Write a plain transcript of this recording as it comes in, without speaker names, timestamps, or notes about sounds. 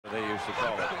they used to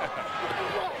call it.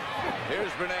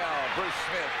 Here's Brunell. Bruce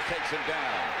Smith takes him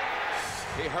down.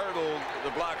 He hurdled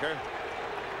the blocker.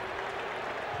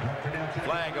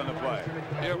 Flag on the play.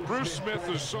 Yeah, Bruce Smith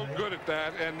is so good at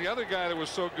that, and the other guy that was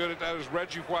so good at that is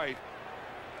Reggie White.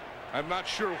 I'm not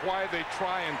sure why they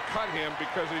try and cut him,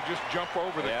 because they just jump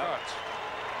over the cuts.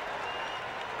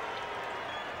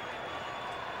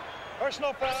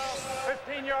 Personal foul,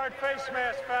 15-yard face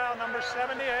mask foul, number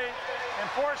 78,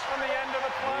 enforced from the end of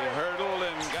the play. He hurdled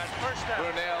and got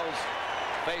Brunell's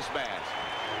face mask.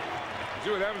 See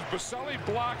what happens? Boseli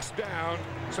blocks down,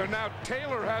 so now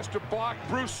Taylor has to block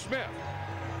Bruce Smith.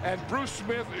 And Bruce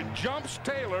Smith jumps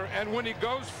Taylor, and when he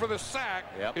goes for the sack,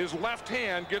 his left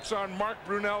hand gets on Mark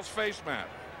Brunell's face mask.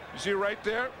 You see right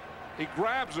there? He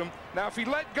grabs him. Now, if he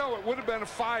let go, it would have been a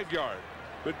 5-yard.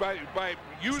 But by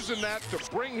using that to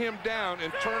bring him down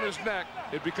and turn his neck,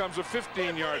 it becomes a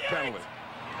 15-yard penalty.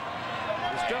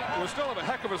 We still have a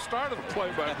heck of a start of the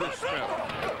play by Bruce Smith.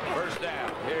 First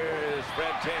down. Here's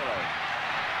Fred Taylor.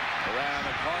 Around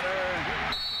the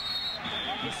corner.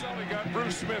 Boseli got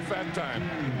Bruce Smith that time.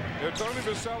 Tony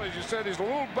Boseli, as you said, he's a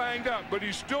little banged up, but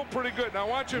he's still pretty good. Now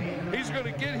watch him. He's going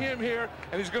to get him here,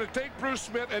 and he's going to take Bruce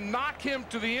Smith and knock him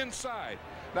to the inside.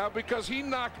 Now, because he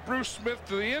knocked Bruce Smith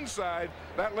to the inside,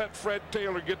 that let Fred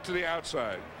Taylor get to the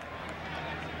outside.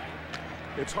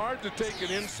 It's hard to take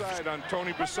an inside on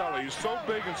Tony Boseli. He's so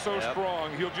big and so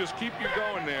strong, he'll just keep you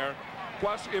going there.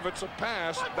 Plus, if it's a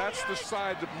pass, that's the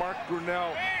side that Mark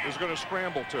Brunell is going to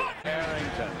scramble to.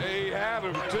 Harrington. He had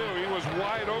him, too. He was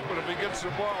wide open if he gets the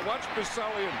ball. Watch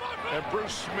Boseli and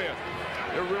Bruce Smith.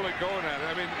 They're really going at it.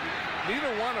 I mean,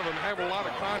 neither one of them have a lot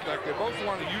of contact. They both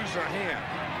want to use their hand.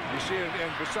 You see it,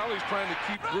 and Boseli's trying to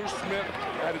keep Bruce Smith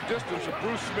at a distance, and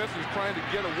Bruce Smith is trying to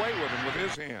get away with him with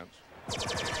his hands.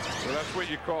 So that's what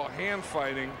you call hand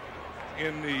fighting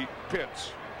in the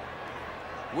pits.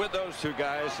 With those two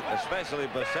guys, especially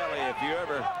Boseli, if you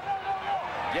ever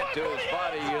get to his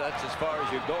body, that's as far as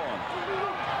you're going.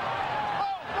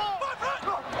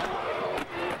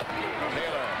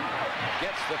 Taylor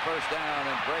gets the first down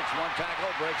and breaks one tackle,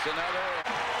 breaks another.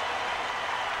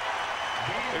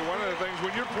 Hey, one of the things,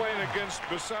 when you're playing against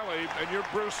Boseli and you're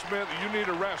Bruce Smith, you need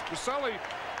a rest. Boseli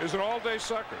is an all-day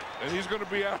sucker, and he's going to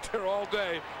be out there all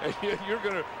day, and you're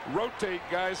going to rotate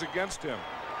guys against him.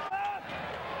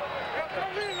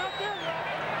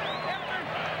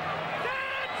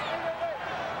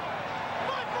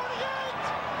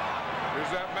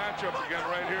 Here's that matchup again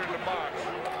right here in the box.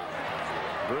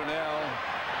 Brunell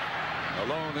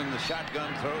alone in the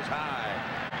shotgun, throws high,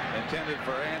 intended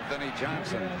for Anthony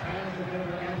Johnson.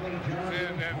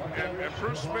 And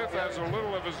Bruce Smith has a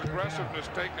little of his aggressiveness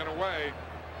taken away,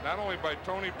 not only by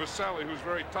Tony Boseli, who's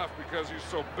very tough because he's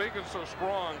so big and so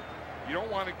strong, you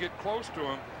don't want to get close to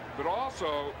him, but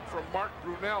also from Mark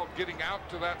Brunell getting out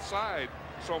to that side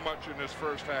so much in this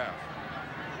first half.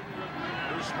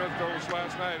 Bruce Smith told us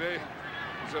last night, hey,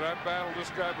 he said, I've battled this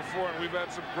guy before, and we've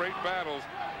had some great battles,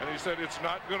 and he said, it's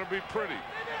not going to be pretty.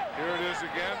 Here it is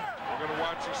again. We're going to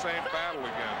watch the same battle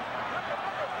again.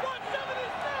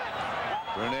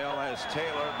 Brunell has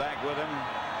Taylor back with him.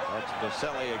 That's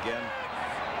Boseli again.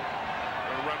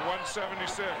 Going to run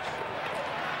 176.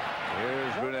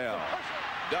 Here's Brunell.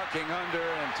 Ducking under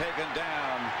and taken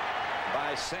down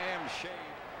by Sam Shade.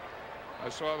 I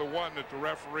saw the one that the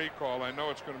referee called. I know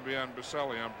it's going to be on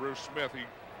Boseli, on Bruce Smith. He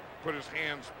put his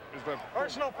hands.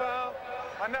 Personal foul,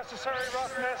 unnecessary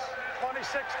roughness, 26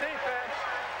 defense,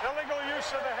 illegal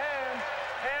use of the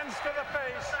hands to the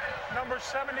face, number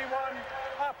 71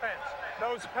 offense.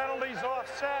 Those penalties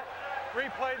offset,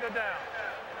 replay the down.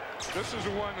 This is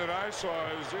the one that I saw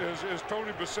is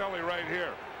Tony Boseli right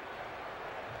here.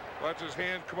 Watch his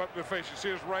hand come up to the face. You see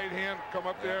his right hand come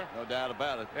up there? No doubt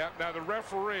about it. Yeah, now the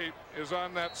referee is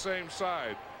on that same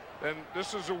side. And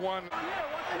this is the one.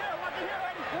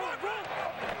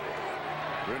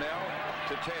 Brunell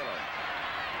to Taylor.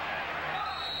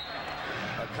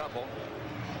 A couple,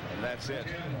 and that's it.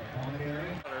 The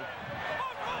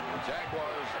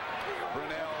Jaguars,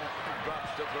 Brunell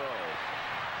drops to throw.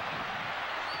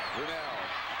 Brunell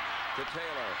to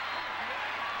Taylor.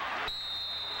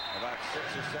 About 6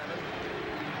 or 7.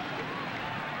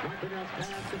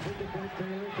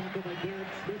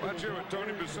 Watch here what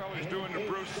Tony Boseli's doing to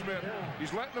Bruce Smith.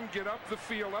 He's letting him get up the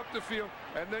field,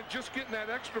 and then just getting that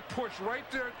extra push right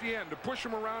there at the end to push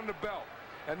him around the belt.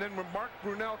 And then when Mark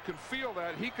Brunell can feel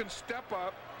that, he can step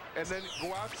up and then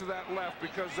go out to that left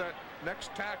because that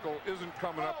next tackle isn't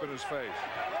coming up in his face.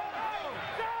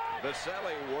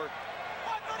 Boseli worked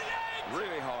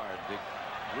really hard to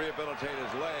rehabilitate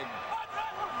his leg.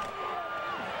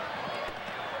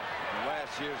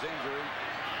 Last year's injury.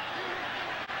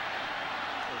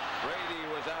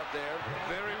 was out there.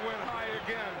 There he went high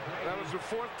again. That was the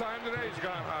 4th time today he's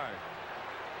gone high.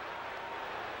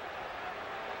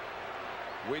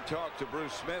 We talked to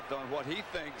Bruce Smith on what he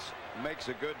thinks makes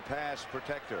a good pass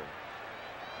protector.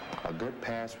 A good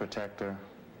pass protector,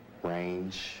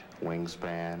 range,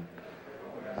 wingspan,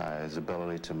 his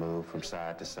ability to move from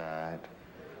side to side,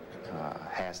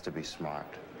 has to be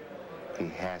smart. He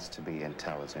has to be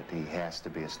intelligent. He has to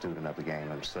be a student of the game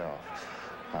himself.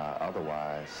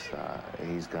 Otherwise,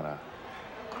 he's going to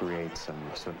create some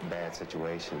bad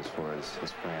situations for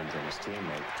his friends and his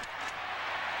teammates.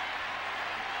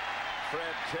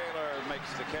 Fred Taylor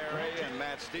makes the carry, and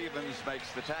Matt Stevens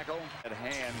makes the tackle. At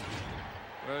hand,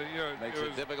 makes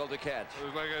it difficult to catch. It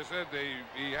was like I said,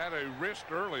 he had a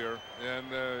wrist earlier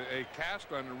and a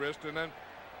cast on the wrist, and then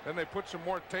they put some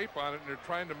more tape on it, and they're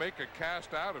trying to make a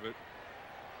cast out of it.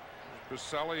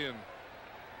 Boseli and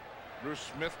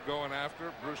Bruce Smith going after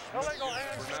it. Bruce Smith illegal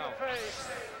hands to the face.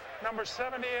 Number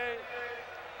 78,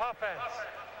 offense.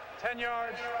 10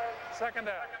 yards, second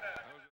down.